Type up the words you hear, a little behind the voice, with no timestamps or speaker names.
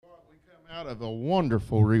out of a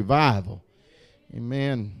wonderful revival.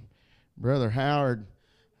 Amen. Brother Howard,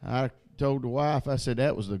 I told the wife, I said,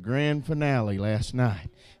 that was the grand finale last night.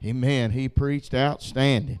 Amen. He preached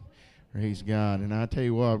outstanding. Praise God. And I tell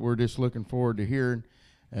you what, we're just looking forward to hearing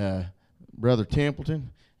Brother Templeton.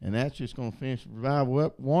 And that's just going to finish the revival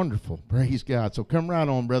up. Wonderful. Praise God. So come right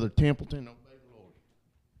on, Brother Templeton. Obey the Lord.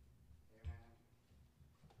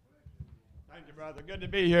 Thank you, brother. Good to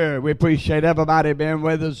be here. We appreciate everybody being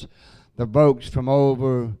with us. The folks from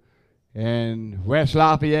over in West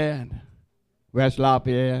Lafayette. West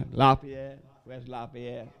Lafayette.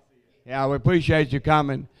 Yeah, we appreciate you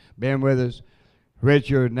coming, being with us.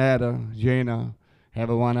 Richard, Netta, Gina,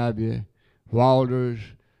 every one of you. Walters,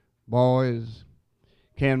 boys,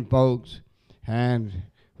 Ken folks, and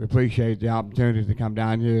we appreciate the opportunity to come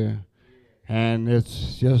down here. And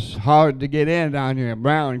it's just hard to get in down here in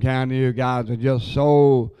Brown County. You guys are just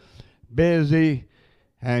so busy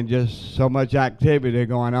and just so much activity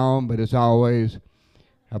going on, but it's always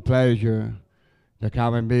a pleasure to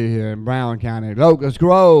come and be here in Brown County. Locust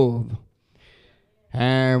Grove.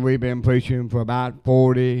 And we've been preaching for about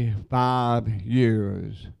 45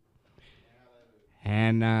 years.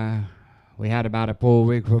 And we had about a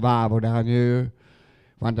 4-week revival down here.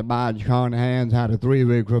 Went to Bodge Carnahan's, had a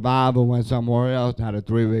 3-week revival. Went somewhere else, had a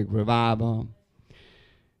 3-week revival.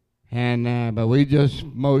 And but we just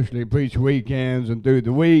mostly preach weekends and through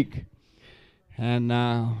the week. And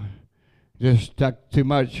just took too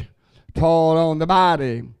much toll on the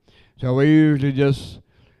body. So we usually just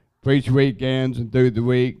preach weekends and through the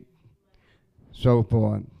week, so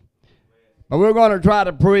forth. But we're going to try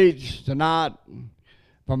to preach tonight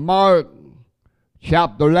from Mark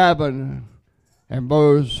chapter 11 and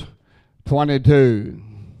verse 22.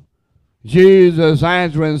 Jesus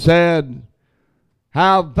answering said,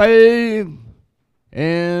 have faith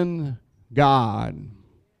in God.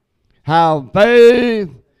 Have faith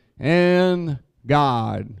in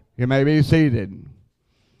God. You may be seated.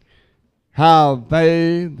 Have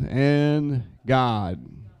faith in God.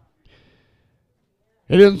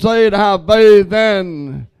 He didn't say to have faith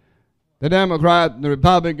in the Democrats and the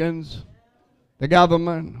Republicans, the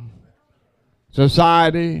government,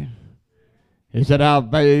 society. He said have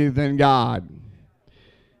faith in God.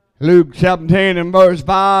 Luke 17 and verse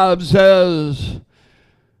 5 says,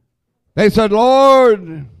 they said,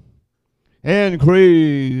 Lord,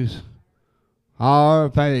 increase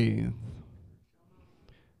our faith.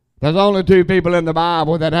 There's only 2 people in the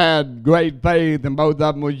Bible that had great faith, and both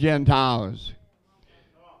of them were Gentiles.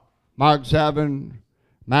 Mark 7,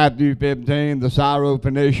 Matthew 15, the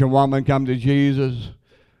Syrophoenician woman come to Jesus,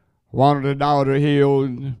 wanted her daughter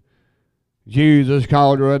healed. Jesus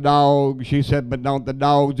called her a dog. She said, but don't the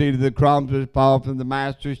dogs eat of the crumbs that fall from the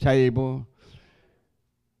master's table?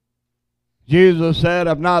 Jesus said,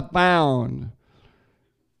 I've not found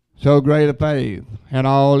so great a faith in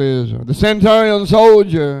all Israel. The centurion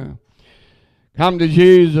soldier come to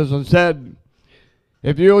Jesus and said,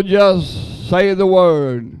 if you'll just say the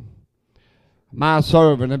word, my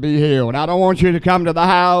servant will be healed. I don't want you to come to the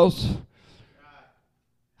house.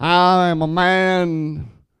 I am a man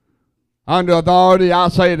under authority. I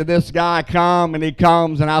say to this guy, come, and he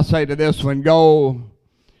comes, and I say to this one, go,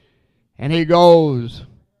 and he goes.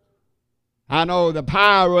 I know the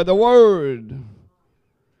power of the word.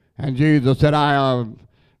 And Jesus said, I have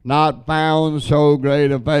not found so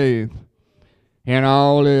great a faith in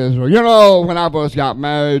all Israel. You know, when I first got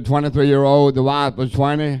married, 23-year-old, the wife was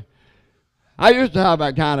 20. I used to have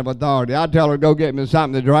that kind of authority. I'd tell her, go get me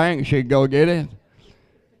something to drink. She'd go get it.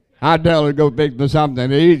 I'd tell her, go fix me something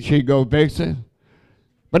to eat. She'd go fix it.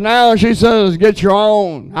 But now she says, get your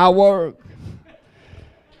own. I work.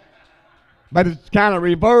 But it's kind of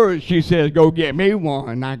reversed. She says, go get me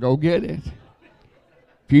one. I go get it.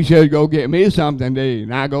 She says, go get me something to eat,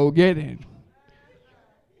 and I go get it.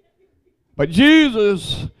 But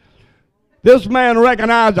Jesus, this man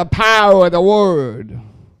recognized the power of the word.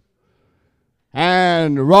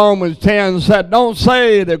 And Romans 10 said, don't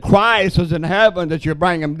say that Christ is in heaven, that you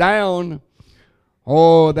bring him down,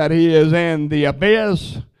 or that he is in the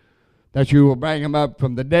abyss, that you will bring him up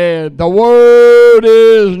from the dead. The word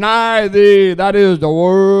is nigh thee. That is the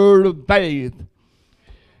word of faith,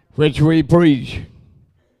 which we preach.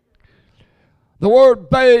 The word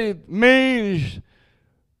faith means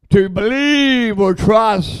to believe or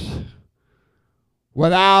trust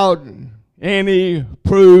without any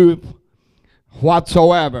proof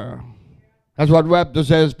whatsoever. That's what Webster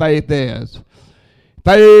says faith is.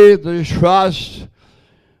 Faith is trust,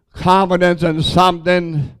 confidence in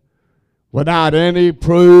something without any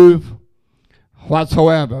proof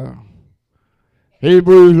whatsoever.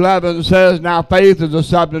 Hebrews 11 says, now faith is the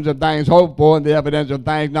substance of things hoped for and the evidence of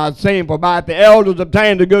things not seen. For by it the elders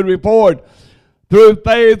obtained a good report. Through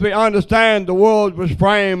faith we understand the world was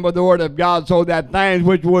framed by the word of God, so that things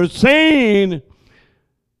which were seen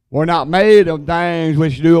were not made of things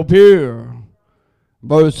which do appear.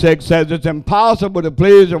 Verse 6 says, it's impossible to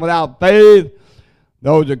please him without faith.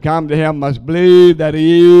 Those that come to him must believe that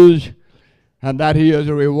he is, and that he is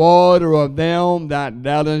a rewarder of them that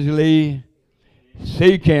diligently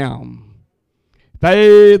seek him.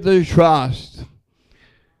 Faith is trust.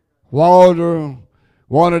 Walter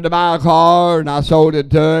wanted to buy a car, and I sold it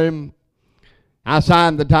to him. I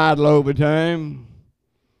signed the title over to him.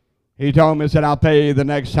 He told me, he said, I'll pay you the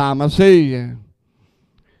next time I see you.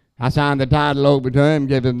 I signed the title over to him,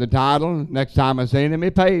 gave him the title. Next time I seen him,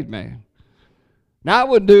 he paid me. Now, I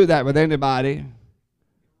wouldn't do that with anybody.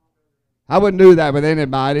 I wouldn't do that with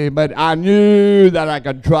anybody, but I knew that I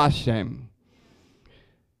could trust him.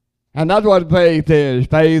 And that's what faith is.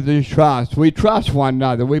 Faith is trust. We trust one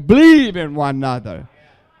another. We believe in one another.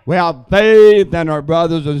 We have faith in our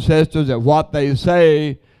brothers and sisters that what they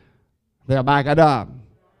say, they'll back it up.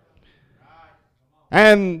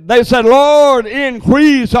 And they said, Lord,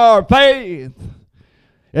 increase our faith.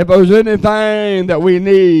 If there's anything that we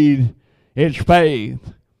need, it's faith.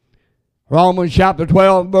 Romans chapter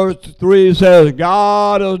 12, verse 3 says,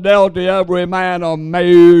 God has dealt to every man a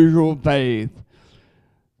measure of faith.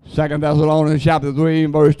 2 Thessalonians chapter 3,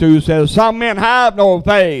 verse 2 says, some men have no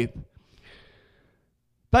faith.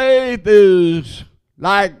 Faith is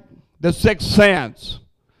like the sixth sense.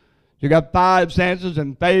 You got five senses,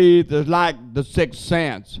 and faith is like the sixth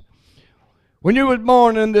sense. When you was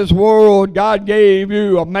born in this world, God gave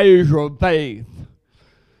you a measure of faith.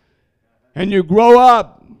 And you grow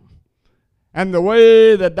up, and the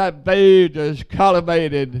way that that faith is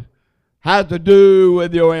cultivated has to do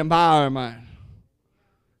with your environment.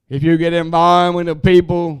 If you get an environment of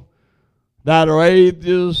people that are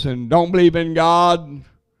atheists and don't believe in God,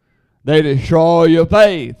 they destroy your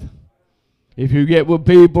faith. If you get with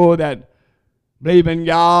people that believe in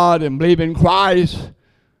God and believe in Christ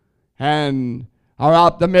and are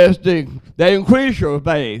optimistic, they increase your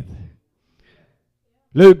faith.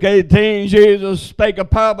 Luke 18, Jesus spake a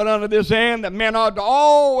parable unto this end, that men ought to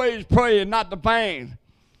always pray and not to faint.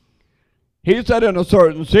 He said in a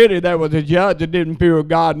certain city there was a judge that didn't fear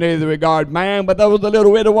God, neither regard man, but there was a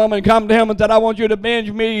little widow woman come to him and said, I want you to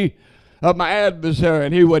avenge me of my adversary.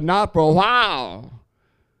 And he would not for a while.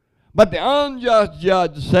 But the unjust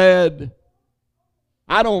judge said,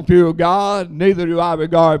 I don't fear God, neither do I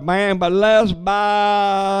regard man, but lest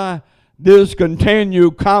by this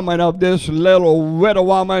continued coming of this little widow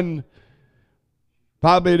woman,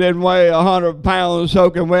 probably didn't weigh 100 pounds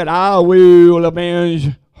soaking wet, I will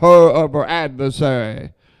avenge her of her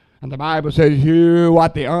adversary. And the Bible says, hear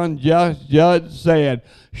what the unjust judge said.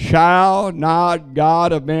 Shall not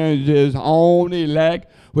God avenge his own elect,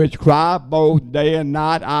 which cry both day and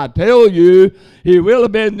night? I tell you, he will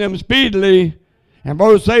avenge them speedily. And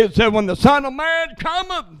verse 8 said, when the Son of Man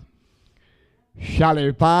cometh, shall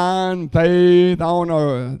he find faith on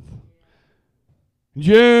earth?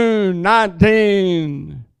 June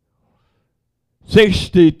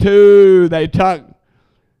 1962, they took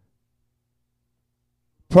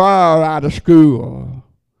prayer out of school.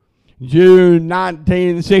 June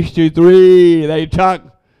 1963, they took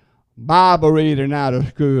Bible reading out of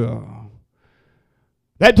school.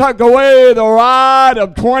 They took away the right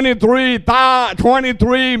of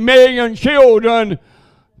 23 million children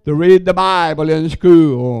to read the Bible in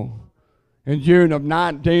school in June of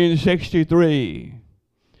 1963.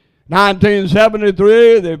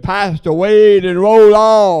 1973, they passed a weight and rolled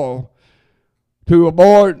off to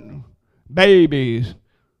abort babies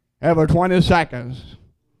every 20 seconds,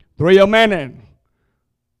 3 a minute,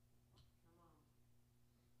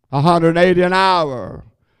 180 an hour,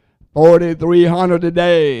 4,300 a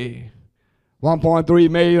day, 1.3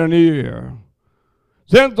 million a year.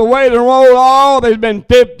 Since the weight and roll off, there's been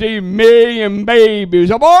 50 million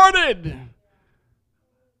babies aborted.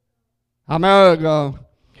 America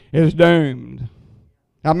is doomed.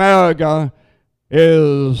 America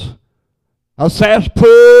is a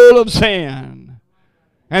cesspool of sin.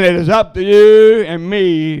 And it is up to you and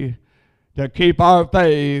me to keep our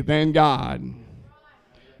faith in God.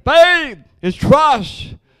 Faith is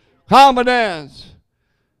trust, confidence.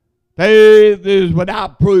 Faith is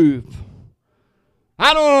without proof.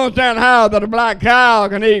 I don't understand how that a black cow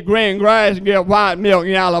can eat green grass and get white milk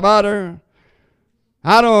and yellow butter.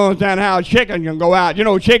 I don't understand how a chicken can go out. You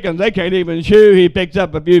know, chickens, they can't even chew. He picks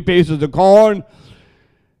up a few pieces of corn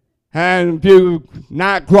and a few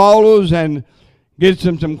night crawlers and gets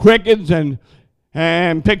him some crickets and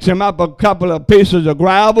and picks him up a couple of pieces of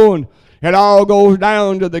gravel, and it all goes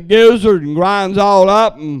down to the gizzard and grinds all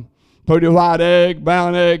up, and pretty white egg,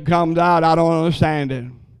 brown egg comes out. I don't understand it.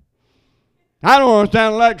 I don't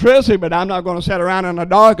understand electricity, but I'm not going to sit around in the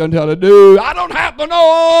dark until I do. I don't have to know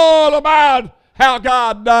all about how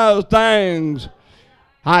God does things.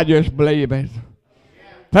 I just believe it.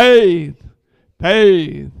 Faith.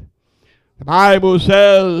 Faith. The Bible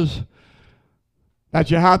says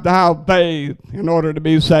that you have to have faith in order to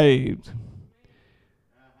be saved.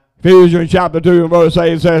 Ephesians chapter 2 and verse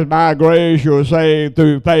 8 says, by grace you are saved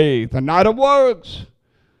through faith, and not of works.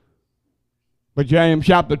 But James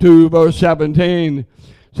chapter 2 verse 17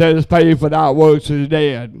 says, faith without works is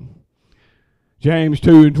dead. James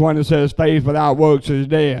 2 and 20 says, faith without works is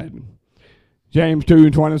dead. James 2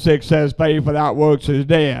 and 26 says, faith without works is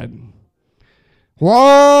dead.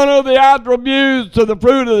 One of the attributes of the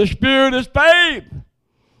fruit of the Spirit is faith.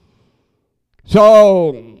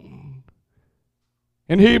 So,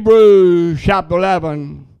 in Hebrews chapter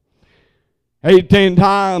 11, 18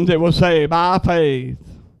 times it will say, by faith,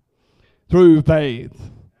 through faith.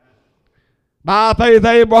 By faith,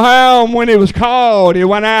 Abraham, when he was called, he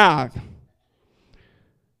went out.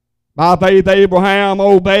 By faith, Abraham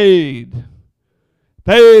obeyed.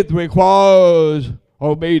 Faith requires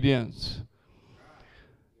obedience.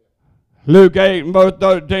 Luke 8 and verse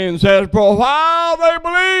 13 says, for a while they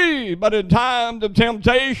believe, but in times of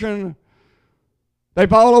temptation, they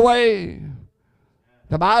fall away.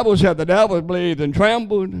 The Bible said the devil believed and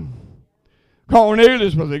trembled.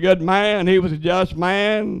 Cornelius was a good man. He was a just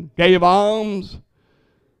man, gave alms,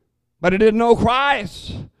 but he didn't know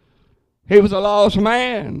Christ. He was a lost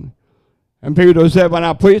man. And Peter said, when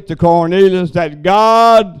I preached to Cornelius, that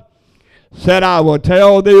God said, I will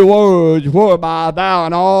tell thee words whereby thou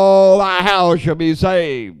and all thy house shall be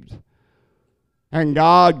saved. And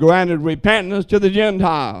God granted repentance to the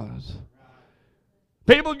Gentiles.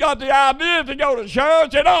 People got the idea if they go to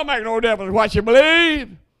church, it don't make no difference what you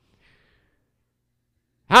believe.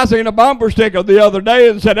 I seen a bumper sticker the other day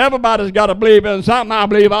and said, everybody's got to believe in something. I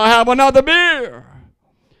believe I'll have another beer.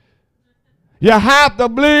 You have to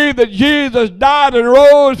believe that Jesus died and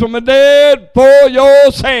rose from the dead for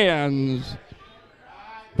your sins.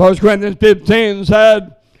 1 Corinthians 15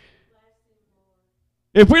 said,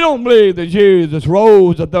 if we don't believe that Jesus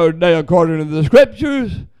rose the third day according to the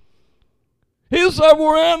Scriptures, he said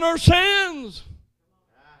we're in our sins.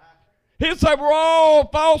 He said we're all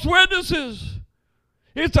false witnesses.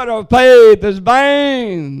 He said our faith is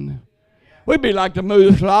vain. We'd be like the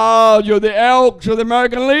Moose Lodge or the Elks or the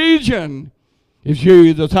American Legion if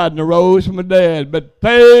Jesus hadn't arose from the dead. But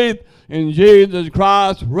faith in Jesus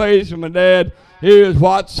Christ raised from the dead is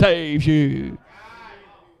what saves you.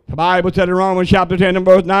 The Bible said in Romans chapter 10 and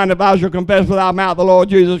verse 9, if thou shalt confess with thy mouth the Lord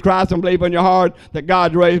Jesus Christ and believe in your heart that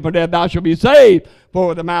God raised from the dead, thou shalt be saved. For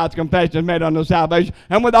with the mouth confession is made unto salvation,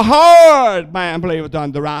 and with the heart man believeth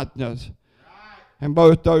unto righteousness. And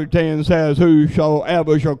verse 13 says,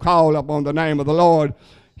 whosoever shall call upon the name of the Lord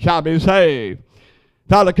shall be saved.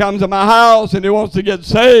 Fellow comes to my house and he wants to get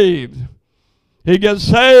saved. He gets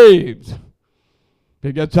saved.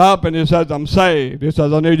 He gets up and he says, I'm saved. He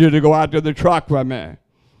says, I need you to go out to the truck with me.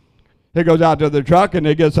 He goes out to the truck and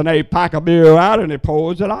he gets an 8-pack of beer out and he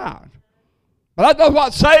pours it out. But that's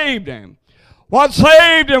what saved him. What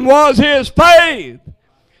saved him was his faith.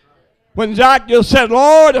 When Zacchaeus said,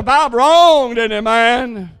 Lord, if I've wronged any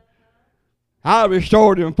man, I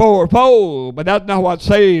restored him fourfold. But that's not what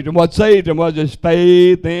saved him. What saved him was his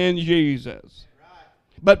faith in Jesus.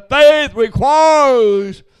 But faith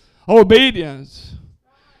requires obedience.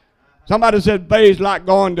 Somebody said faith's like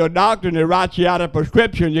going to a doctor and they write you out a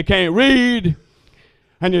prescription you can't read.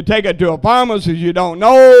 And you take it to a pharmacist you don't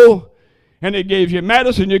know. And it gives you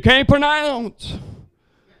medicine you can't pronounce.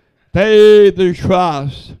 Faith is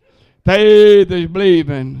trust. Faith is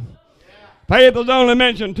believing. Faith is only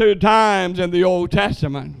mentioned 2 times in the Old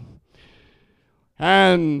Testament.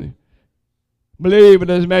 And believing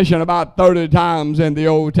is mentioned about 30 times in the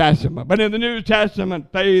Old Testament. But in the New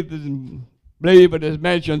Testament, faith is believing is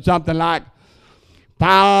mentioned something like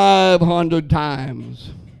 500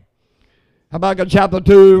 times. Habakkuk chapter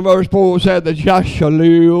 2 verse 4 said, the just shall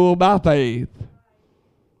live by faith.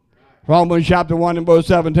 Romans chapter 1 and verse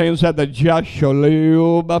 17 said, the just shall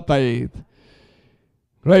live by faith.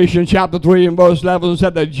 Galatians chapter 3 and verse 11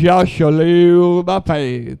 said, the just shall live by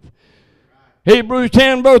faith. Hebrews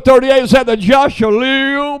 10 verse 38 said, the just shall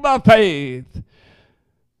live by faith.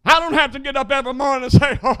 I don't have to get up every morning and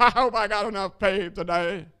say, oh, I hope I got enough faith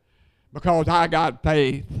today, because I got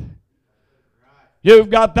faith. You've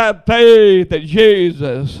got that faith that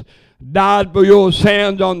Jesus died for your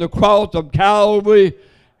sins on the cross of Calvary,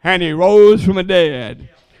 and he rose from the dead.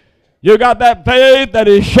 You got that faith that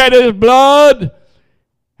he shed his blood,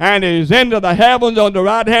 and he's into the heavens on the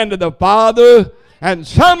right hand of the Father, and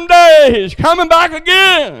someday he's coming back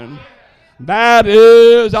again. That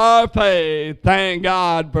is our faith. Thank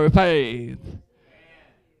God for faith.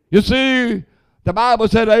 You see, the Bible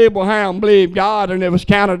said Abraham believed God, and it was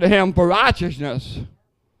counted to him for righteousness.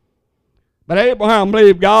 But Abraham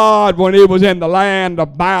believed God when he was in the land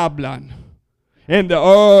of Babylon, in the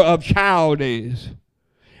Ur of Chaldees,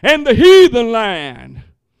 in the heathen land.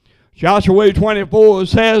 Joshua 24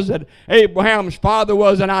 says that Abraham's father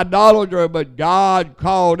was an idolater, but God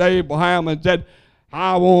called Abraham and said,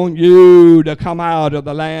 I want you to come out of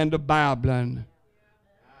the land of Babylon.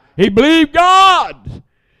 He believed God,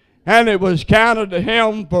 and it was counted to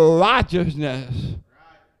him for righteousness.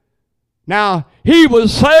 Now, he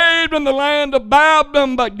was saved in the land of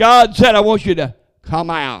Babylon, but God said, I want you to come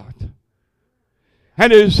out.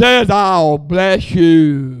 And he says, I'll bless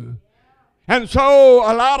you. And so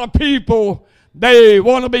a lot of people, they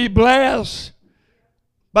want to be blessed,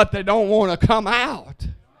 but they don't want to come out.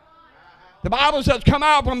 The Bible says, come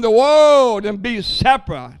out from the world and be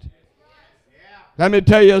separate. Let me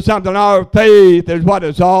tell you something. Our faith is what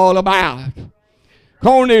it's all about.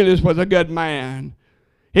 Cornelius was a good man.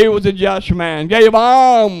 He was a just man. Gave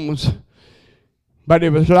alms, but he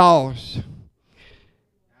was lost.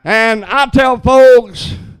 And I tell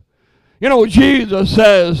folks, you know, Jesus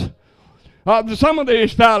says, some of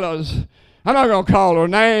these fellas, I'm not going to call their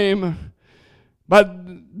name, but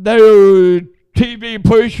they're TV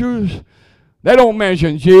pushers. They don't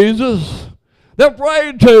mention Jesus. They're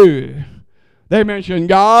afraid to. They mention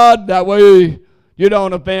God. That way you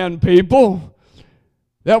don't offend people.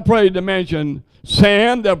 They're afraid to mention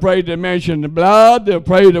sin. They're afraid to mention the blood. They're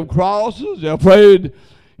afraid of crosses. They're afraid,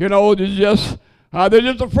 you know, they're just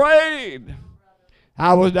afraid.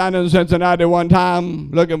 I was down in Cincinnati one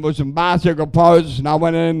time looking for some bicycle parts, and I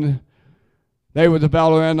went in. There was a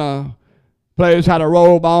fellow in a place, had a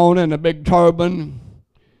robe on and a big turban.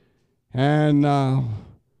 And I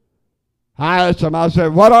asked him, I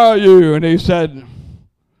said, what are you? And he said,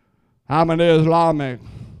 I'm an Islamic.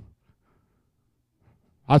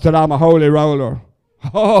 I said, I'm a holy roller.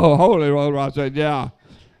 Oh, holy roller. I said, yeah.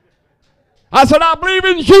 I said, I believe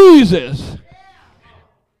in Jesus.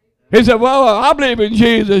 He said, well, I believe in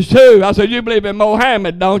Jesus too. I said, you believe in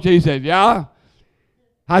Mohammed, don't you? He said, yeah.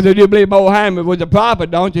 I said, you believe Mohammed was a prophet,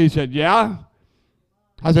 don't you? He said, yeah.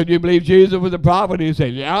 I said, you believe Jesus was a prophet? He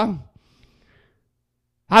said, yeah.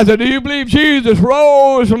 I said, do you believe Jesus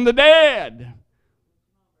rose from the dead?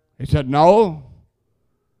 He said, no.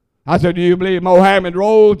 I said, do you believe Mohammed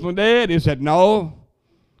rose from the dead? He said, no.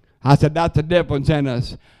 I said, that's the difference in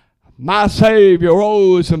us. My Savior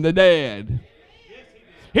rose from the dead.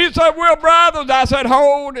 He said, we're brothers. I said,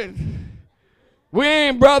 hold it. We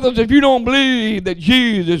ain't brothers if you don't believe that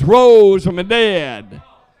Jesus rose from the dead.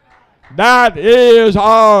 That is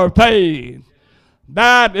our faith.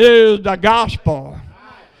 That is the gospel.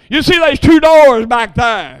 You see, there's two doors back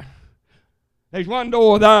there. There's one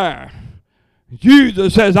door there.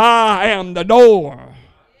 Jesus says, I am the door.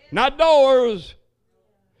 Not doors.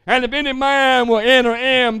 And if any man will enter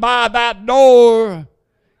in by that door,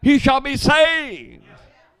 he shall be saved.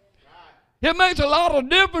 It makes a lot of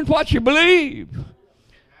difference what you believe.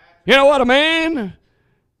 You know what I mean?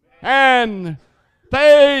 And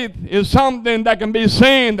faith is something that can be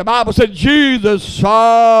seen. The Bible said Jesus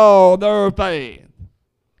saw their faith.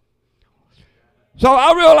 So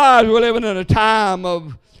I realize we're living in a time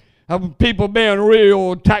of people being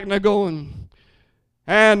real technical.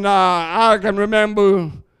 And I can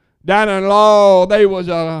remember down in Law, there was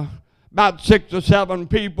about 6 or 7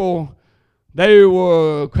 people. They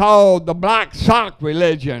were called the Black Sock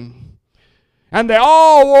Religion. And they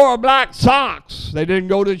all wore black socks. They didn't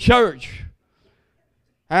go to church.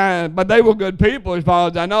 But they were good people as far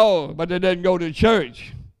as I know, but they didn't go to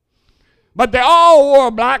church. But they all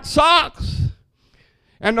wore black socks.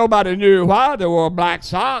 And nobody knew why they wore black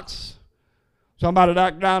socks. Somebody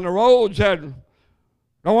down the road said,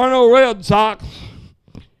 don't want no red socks.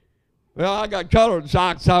 Well, I got colored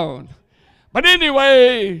socks on. But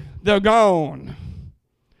anyway, they're gone.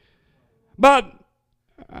 But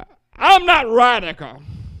I'm not radical.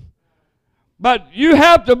 But you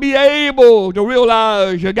have to be able to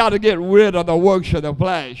realize you got to get rid of the works of the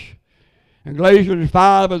flesh. And Galatians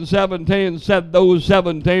 5:17 said those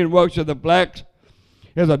 17 works of the flesh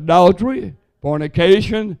is adultery,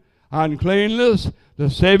 fornication, uncleanness,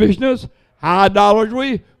 lasciviousness,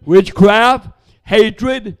 idolatry, witchcraft,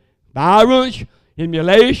 hatred, violence,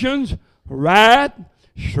 emulations, wrath,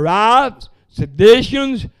 strifes,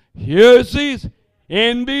 seditions, heresies,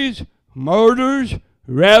 envies, murders,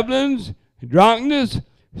 revelings, drunkenness,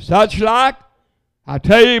 such like. I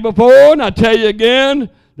tell you before, and I tell you again,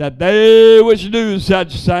 that they which do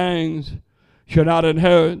such things shall not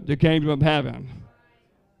inherit the kingdom of heaven.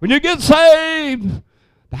 When you get saved,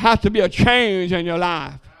 there has to be a change in your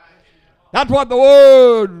life. That's what the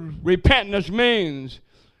word repentance means.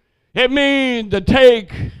 It means to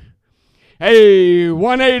take a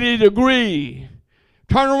 180 degree,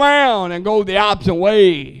 turn around and go the opposite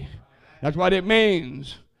way. That's what it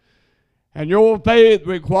means. And your faith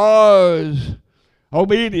requires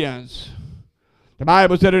obedience. The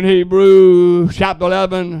Bible said in Hebrews chapter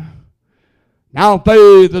 11, now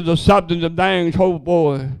faith is the substance of things hoped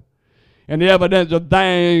for, and the evidence of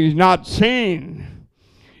things not seen.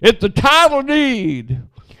 It's the title deed.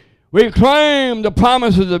 We claim the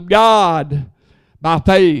promises of God by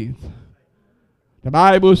faith. The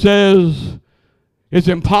Bible says it's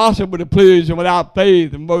impossible to please Him without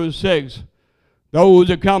faith in verse 6. Those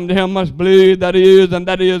that come to Him must believe that He is, and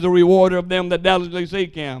that He is the rewarder of them that diligently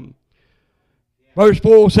seek Him. Verse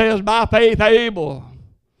 4 says, by faith Abel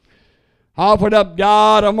offered up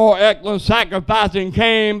God a more excellent sacrifice than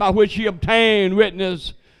Cain, by which he obtained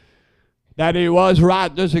witness that he was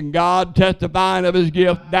righteous, and God testifying of his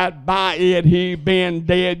gift, that by it he being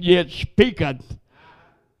dead yet speaketh.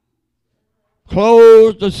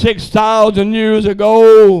 Close to 6,000 years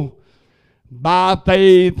ago, by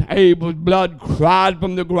faith Abel's blood cried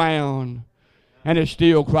from the ground, and it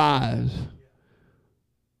still cries.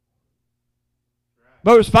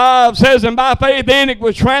 Verse 5 says, and by faith Enoch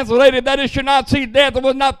was translated that it should not see death and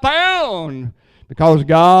was not found, because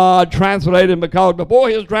God translated him, because before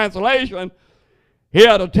his translation he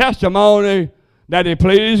had a testimony that he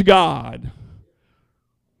pleased God.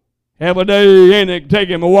 Every day Enoch take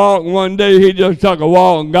him a walk, and one day he just took a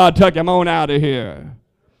walk and God took him on out of here.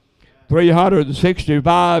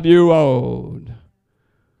 365-year-old.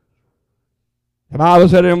 The Bible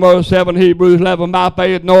said in verse 7, Hebrews 11, by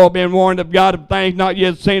faith Noah being warned of God of things not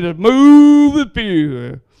yet seen, is moved with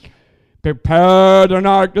fear, prepared an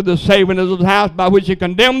ark to the saving of his house, by which he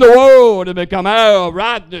condemned the world to become heir of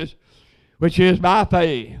righteousness, which is by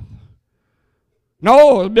faith.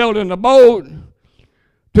 Noah was building a boat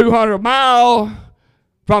 200 miles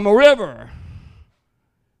from a river.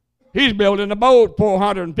 He's building a boat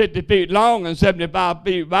 450 feet long and 75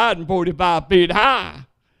 feet wide and 45 feet high.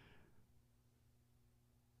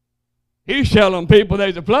 He's telling people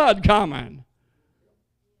there's a flood coming.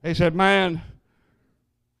 They said, man,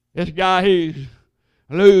 this guy, he's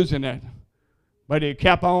losing it. But he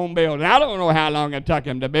kept on building. I don't know how long it took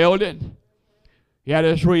him to build it. He had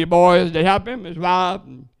his 3 boys to help him, his wife,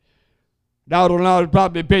 and daughter-in-law was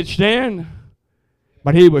probably pitched in.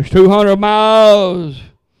 But he was 200 miles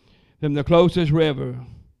from the closest river.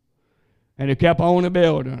 And he kept on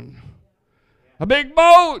building. A big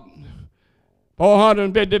boat.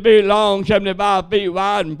 450 feet long, 75 feet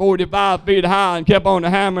wide, and 45 feet high, and kept on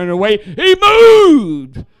hammering away. He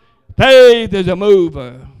moved. Faith is a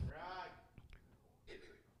mover.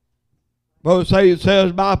 Verse 8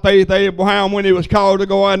 says, by faith Abraham, when he was called to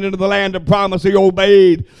go out into the land of promise, he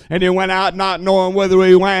obeyed, and he went out not knowing whither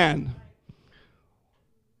he went.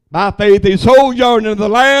 By faith he sojourned into the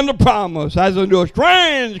land of promise, as into a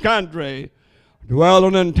strange country,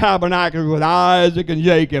 dwelling in tabernacles with Isaac and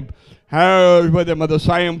Jacob, heirs with him of the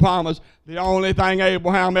same promise. The only thing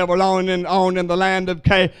Abraham ever owned in the land of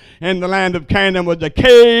Canaan was the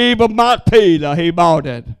cave of Machpelah. He bought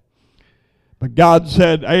it. But God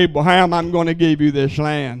said, Abraham, I'm going to give you this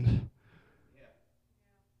land.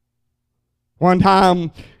 One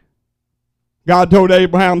time, God told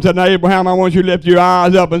Abraham, said, Abraham, I want you to lift your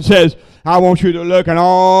eyes up, and says, I want you to look at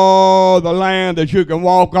all the land that you can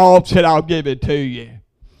walk off, said, I'll give it to you.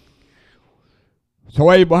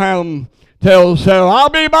 So Abraham tells Sarah, I'll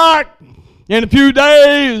be back in a few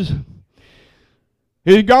days.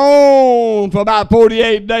 He's gone for about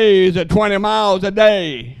 48 days at 20 miles a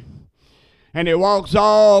day. And he walks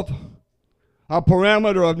off a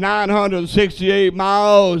perimeter of 968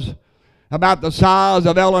 miles, about the size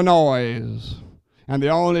of Illinois. And the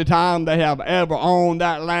only time they have ever owned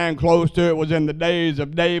that land close to it was in the days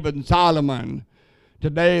of David and Solomon.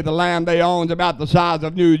 Today, the land they own is about the size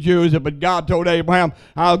of New Jersey, but God told Abraham,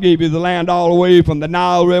 I'll give you the land all the way from the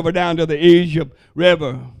Nile River down to the Egypt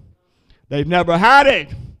River. They've never had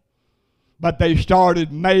it, but they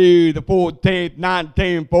started May the 14th,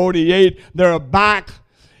 1948. They're back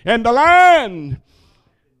in the land,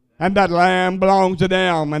 and that land belongs to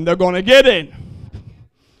them, and they're going to get it.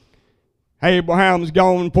 Abraham's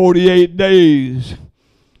gone 48 days.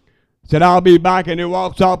 Said, I'll be back, and he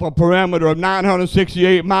walks off a perimeter of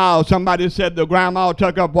 968 miles. Somebody said the grandma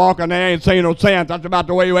took up walking. They ain't seen no sense. That's about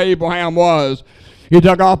the way Abraham was. He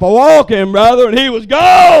took off a walking, brother, and he was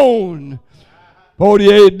gone.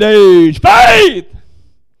 48 days. Faith!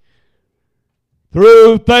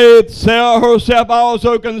 Through faith, Sarah herself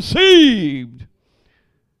also conceived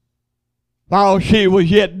while she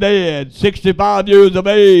was yet dead, 65 years of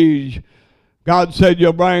age. God said,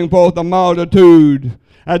 you'll bring forth a multitude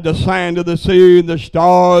as the sand of the sea and the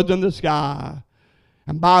stars in the sky.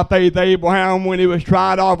 And by faith, Abraham, when he was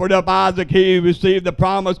tried, offered up Isaac. He received the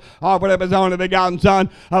promise, offered up his only begotten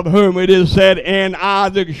son, of whom it is said, in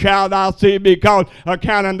Isaac shall thy seed be called,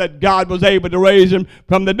 accounting that God was able to raise him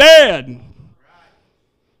from the dead.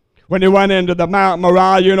 When he went into the Mount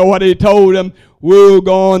Moriah, you know what he told him? We're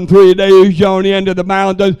going 3 days journey into the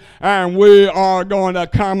mountains, and we are going to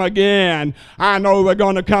come again. I know we're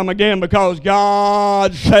going to come again because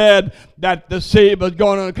God said that the seed was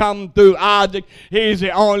going to come through Isaac. He's the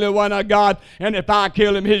only one of God, and if I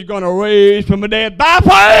kill him, he's going to raise from the dead by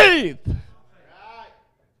faith.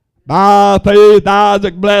 By faith,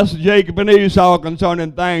 Isaac blessed Jacob and Esau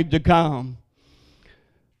concerning things to come.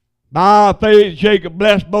 By faith, Jacob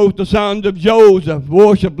blessed both the sons of Joseph,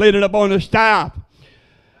 worship leaning upon his staff.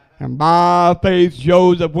 And by faith,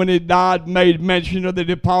 Joseph, when he died, made mention of the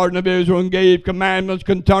departing of Israel and gave commandments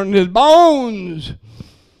concerning his bones.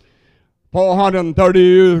 430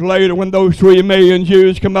 years later, when those 3 million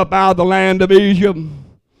Jews come up out of the land of Egypt,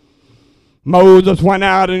 Moses went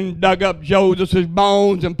out and dug up Joseph's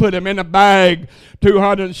bones and put them in a bag,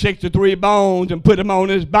 263 bones, and put them on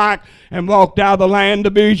his back and walked out of the land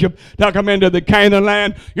of Egypt, took them into the Canaan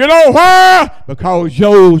land. You know why? Because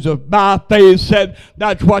Joseph, by faith, said,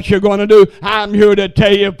 that's what you're going to do. I'm here to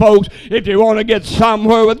tell you, folks, if you want to get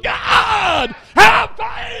somewhere with God, have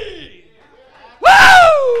faith.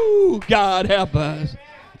 Woo! God help us.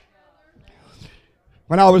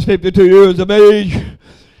 When I was 52 years of age,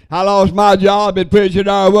 I lost my job at preaching.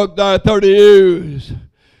 I worked there 30 years.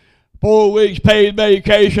 4 weeks paid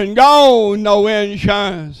vacation, gone, no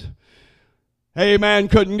insurance. Amen,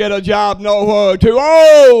 couldn't get a job nowhere. Too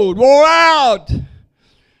old, wore out.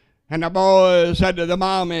 And the boys said to the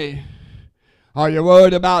mommy, are you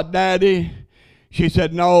worried about Daddy? She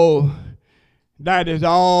said, no. Daddy's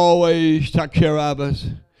always took care of us.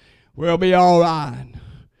 We'll be all right.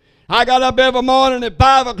 I got up every morning at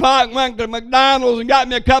 5 o'clock, went to McDonald's and got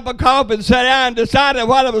me a cup of coffee and sat down and decided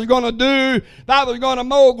what I was going to do. If I was going to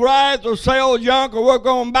mow grass or sell junk or work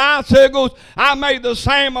on bicycles, I made the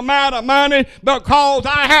same amount of money because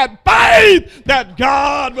I had faith that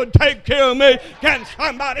God would take care of me. Can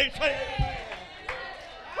somebody say amen?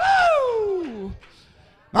 Woo!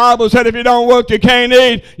 Bible said if you don't work, you can't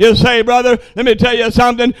eat. You say, brother, let me tell you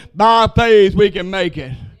something. By faith, we can make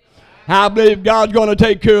it. I believe God's going to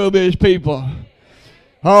take care of his people.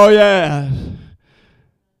 Oh, yes.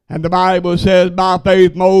 And the Bible says, by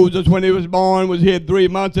faith, Moses, when he was born, was hid 3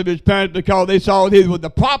 months of his parents because they saw he was the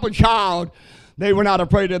proper child. They were not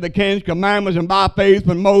afraid of the king's commandments. And by faith,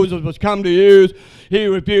 when Moses was come to years, he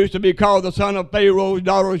refused to be called the son of Pharaoh's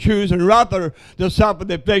daughter, choosing rather to suffer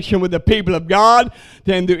the affliction with the people of God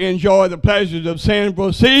than to enjoy the pleasures of sin for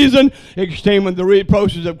a season, esteeming the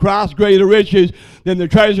reproaches of Christ greater riches than the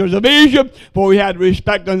treasures of Egypt, for he had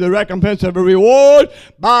respect unto the recompense of a reward.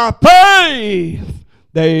 By faith,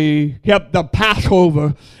 they kept the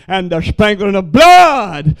Passover and the sprinkling of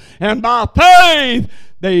blood, and by faith,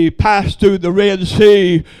 they passed through the Red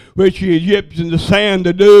Sea, which the Egyptians the sand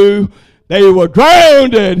to do. They were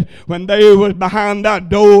drowned when they was behind that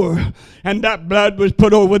door, and that blood was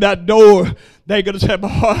put over that door. They could have said,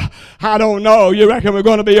 boy, I don't know. You reckon we're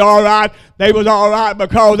going to be all right? They was all right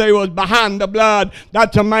because they was behind the blood.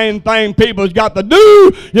 That's the main thing people's got to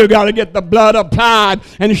do. You got to get the blood applied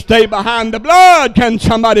and stay behind the blood. Can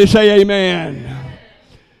somebody say amen?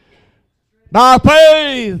 By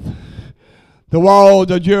faith, the walls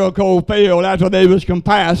of Jericho fell after they was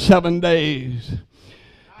compassed 7 days.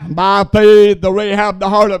 And by faith, the Rahab the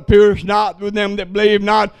harlot pierced not with them that believed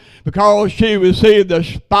not, because she received the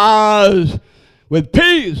spies with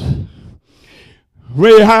peace.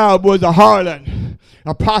 Rahab was a harlot,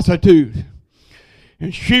 a prostitute,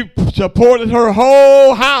 and she supported her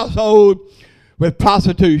whole household with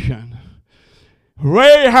prostitution.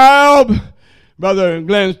 Rahab, Brother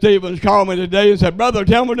Glenn Stevens called me today and said, Brother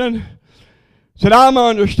Templeton, said, I'm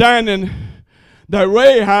understanding that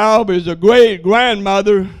Rahab is the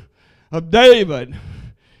great-grandmother of David.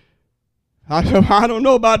 I said, I don't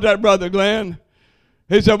know about that, Brother Glenn.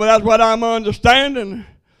 He said, well, that's what I'm understanding.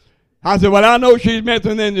 I said, well, I know she's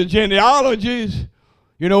mentioned in the genealogies.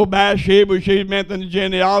 You know, Bathsheba, she's mentioned in the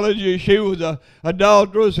genealogy. She was a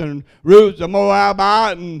adulteress, and Ruth's a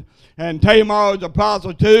Moabite, and Tamar's a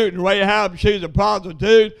prostitute, and Rahab, she's a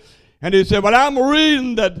prostitute. And he said, but I'm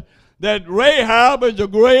reading that Rahab is the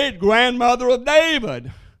great-grandmother of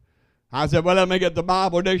David. I said, well, let me get the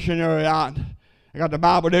Bible dictionary out. I got the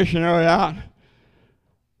Bible dictionary out.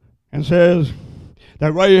 And says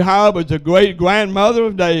that Rahab is the great-grandmother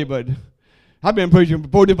of David. I've been preaching for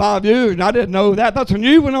 45 years, and I didn't know that. That's a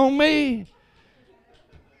new one on me.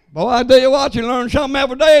 Boy, I tell you what, you learn something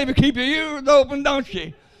every day if you keep your ears open, don't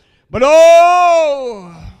you? But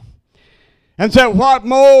and said, what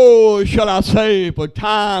more shall I say? For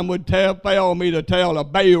time would fail me to tell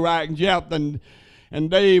of Barak and Jephthah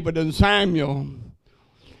and David and Samuel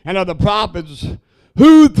and of the prophets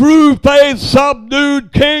who through faith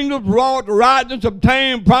subdued kingdoms, wrought righteousness,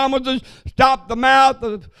 obtained promises, stopped the mouth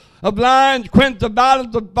of lions, quenched the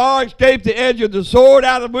violence of fire, escaped the edge of the sword,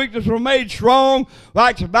 out of weakness were made strong,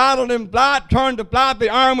 like battled in flight, turned to flight the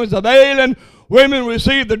armies of alien. Women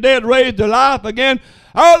received the dead raised to life again.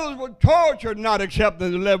 Others were tortured, not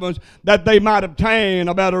accepting deliverance, that they might obtain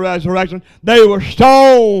a better resurrection. They were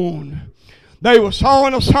stoned. They were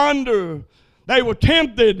sawn asunder. They were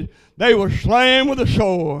tempted. They were slain with a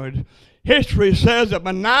sword. History says that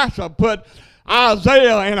Manasseh put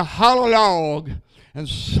Isaiah in a hollow log and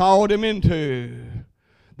sawed him in two.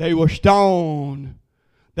 They were stoned.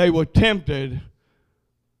 They were tempted.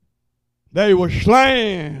 They were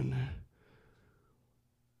slain.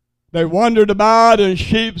 They wandered about in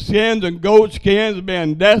sheepskins and goatskins,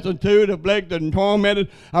 being destitute, afflicted, and tormented,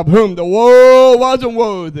 of whom the world wasn't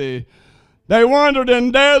worthy. They wandered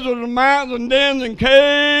in deserts and mountains and dens and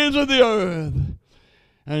caves of the earth.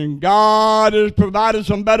 And God has provided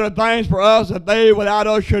some better things for us, that they without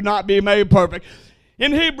us should not be made perfect.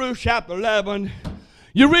 In Hebrews chapter 11,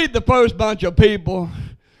 you read the first bunch of people.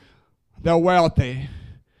 They're wealthy.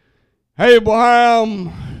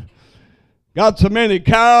 Abraham got so many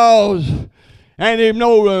cows, ain't even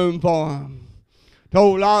no room for them.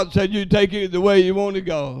 Told Lot, said, you take it the way you want to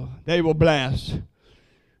go. They were blessed.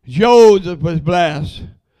 Joseph was blessed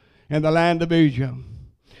in the land of Egypt.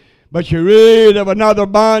 But you read of another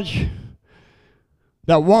bunch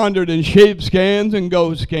that wandered in sheepskins and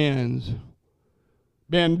goatskins,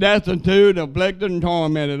 being destitute, afflicted, and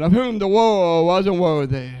tormented, of whom the world wasn't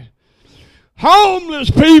worthy. Homeless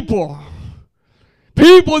people.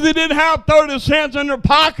 People that didn't have 30 cents in their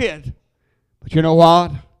pocket. But you know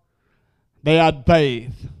what? They had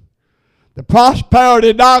faith. The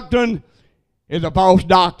prosperity doctrine is a false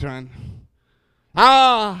doctrine.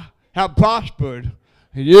 I have prospered.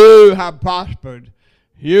 You have prospered.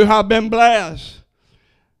 You have been blessed.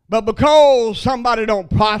 But because somebody don't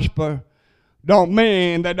prosper, don't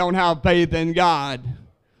mean they don't have faith in God.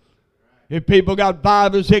 If people got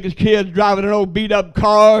 5 or 6 kids driving an old beat-up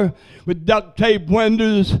car with duct tape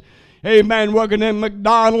windows, amen, working in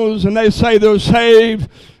McDonald's, and they say they're saved,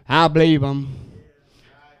 I believe them.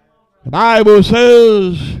 The Bible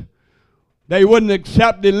says they wouldn't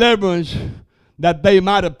accept deliverance that they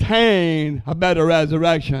might obtain a better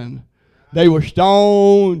resurrection. They were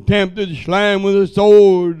stoned, tempted, slain with a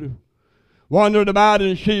sword, wandered about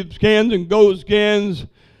in sheepskins and goatskins,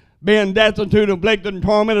 being destitute, afflicted, and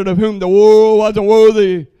tormented, of whom the world wasn't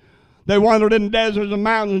worthy. They wandered in deserts and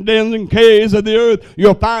mountains, dens and caves of the earth.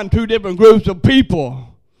 You'll find 2 different groups of people.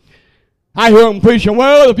 I hear them preaching,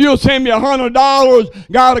 well, if you'll send me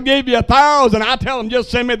 $100, God will give you 1,000. I tell them,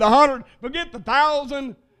 just send me the 100, forget the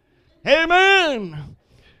 1,000. Amen.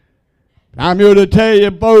 I'm here to tell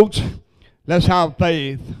you, folks, let's have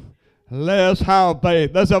faith. Let's have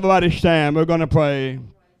faith. Let's everybody stand. We're going to pray.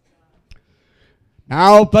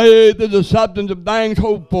 Now faith is the substance of things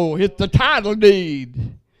hoped for. It's the title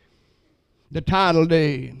deed. The title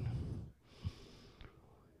deed.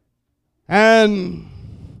 And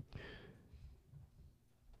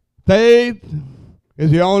faith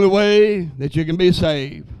is the only way that you can be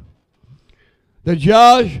saved. The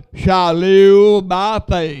just shall live by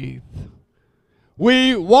faith.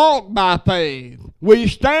 We walk by faith. We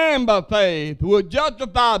stand by faith. We're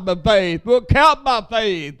justified by faith. We're kept by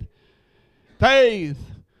faith. Faith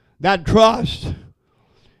that trusts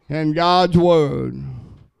in God's word.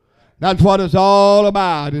 That's what it's all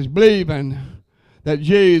about, is believing that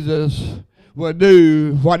Jesus will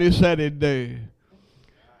do what he said he'd do.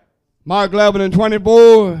 Mark 11 and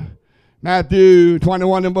 24, Matthew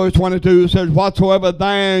 21 and verse 22 says, whatsoever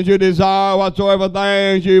things you desire, whatsoever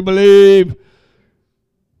things you believe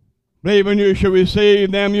in you shall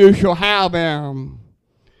receive them, you shall have them.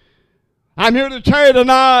 I'm here to tell you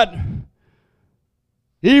tonight,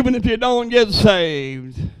 even if you don't get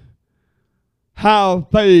saved, have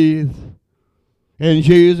faith in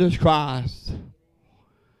Jesus Christ.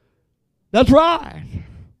 That's right.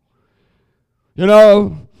 You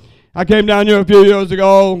know, I came down here a few years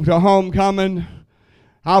ago to homecoming.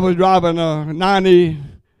 I was driving a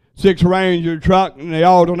 96 Ranger truck, and the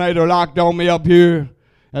alternator locked on me up here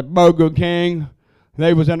at Burger King.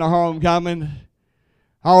 They was in the homecoming.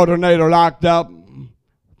 Alternator locked up.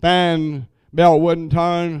 Fan belt wouldn't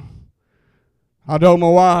turn. I told my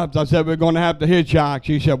wife, I said, we're going to have to hitchhike.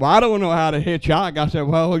 She said, well, I don't know how to hitchhike. I said,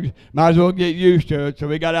 well, might as well get used to it. So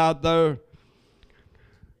we got out there.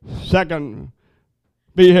 Second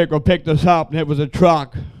vehicle picked us up, and it was a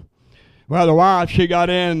truck. Well, the wife, she got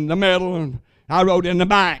in the middle, and I rode in the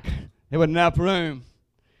back. There wasn't enough room.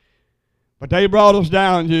 But they brought us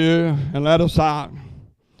down here and let us out.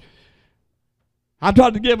 I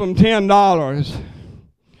tried to give them $10.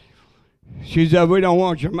 She said, we don't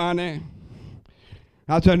want your money.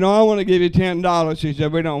 I said, no, I want to give you $10. She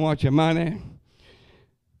said, we don't want your money.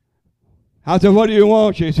 I said, what do you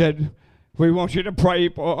want? She said, we want you to pray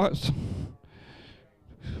for us.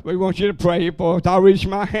 We want you to pray for us. I reached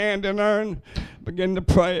my hand in there and began to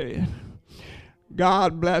pray.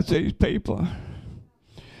 God bless these people.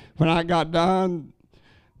 When I got done,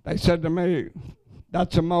 they said to me,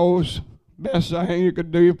 that's the most best thing you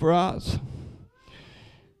could do for us.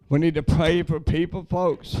 We need to pray for people,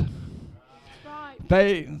 folks. Right.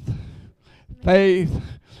 Faith.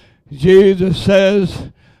 Jesus says,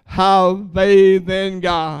 have faith in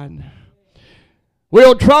God.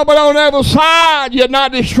 We're troubled on every side, yet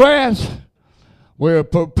not distressed. We're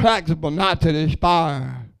perplexed, but not to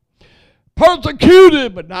despair.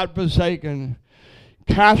 Persecuted, but not forsaken.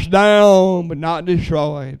 Cast down, but not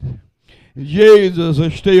destroyed. Jesus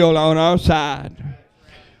is still on our side.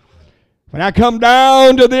 When I come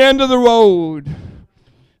down to the end of the road,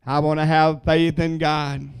 I want to have faith in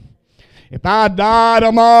God. If I die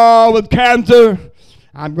tomorrow with cancer,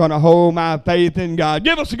 I'm going to hold my faith in God.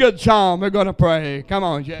 Give us a good psalm. We're going to pray. Come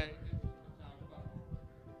on, Jay.